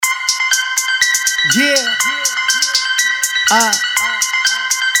Yeah.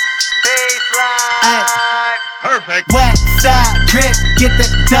 Perfect. West side drip, get the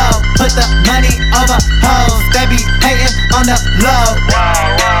dough, put the money over hoes. They be hating on the low.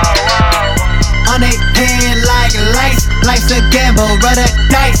 On they head like lights, life's a gamble, roll the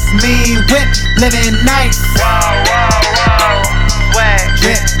dice. Me whip, living nice. Swag,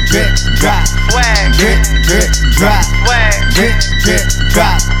 Drip, drip, drop. swag, Drip, drip, drop. swag, Drip, drip,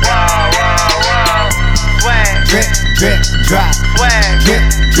 drop. swag, Drip, drip, drop. swag, Drip,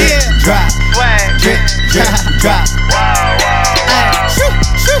 drip, drop. swag, Drip, drip, drop. Ay, shoot,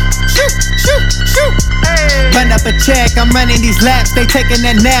 shoot, shoot, shoot, shoot. Run up a check, I'm running these laps. They taking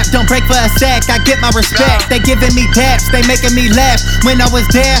a nap, don't break for a sec. I get my respect, they giving me daps. They making me laugh. When I was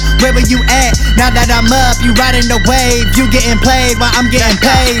there, where were you at? Now that I'm up, you riding the wave. You getting played while I'm getting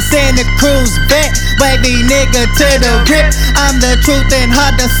paid. Santa Cruz vet, wavy nigga to the rip. I'm the truth and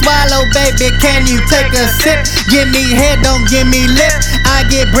hard to swallow, baby. Can you take a sip? Give me head, don't give me lip. I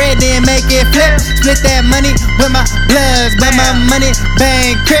get bread and make it flip. Split that money with my bloods, but my money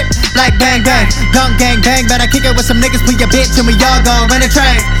bang crip like bang bang. Don't gang bang, but I kick it with some niggas, put your bitch and we all gon' run a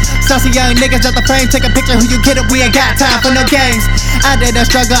train. Saucy young niggas out the frame, take a picture who you get it, we ain't got time for no games. I did a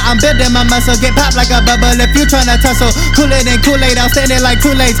struggle, I'm building my muscle, get popped like a bubble if you tryna tussle. Kool-Aid and Kool-Aid, outstanding like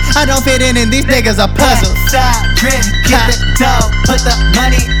Kool-Aids. I don't fit in and these niggas are puzzles. Side drip, get the dough, put the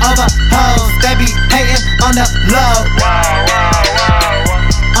money over hoes. They be hating on the low.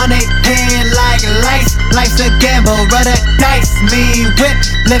 On they head like lights, life's a gamble, roll the dice. Me whip,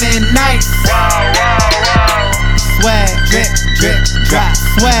 living nice. Swag, drip, drip, drop.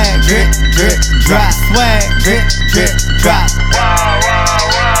 Swag, drip, drip, drop. Swag, drip, drip, drop.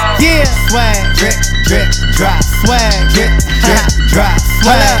 Yeah, swag, drip, drip, drop. Swag, drip, drip, drop.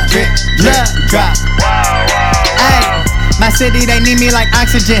 Swag, drip, drip, drop. Ay, my city, they need me like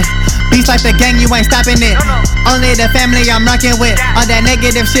oxygen. Beats like the gang, you ain't stopping it. Only the family I'm rocking with. All that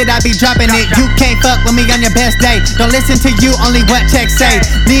negative shit, I be dropping it. You can't fuck with me on your best day. Don't listen to you, only what checks say.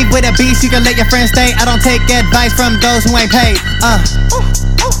 Leave with a beast, you can let your friends stay. I don't take advice from those who ain't paid.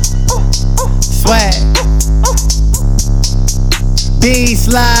 Swag.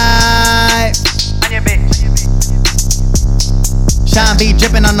 Beast life. On your bitch. Sean be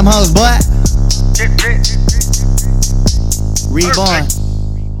dripping on them hoes, boy. Drip, drip. Reborn.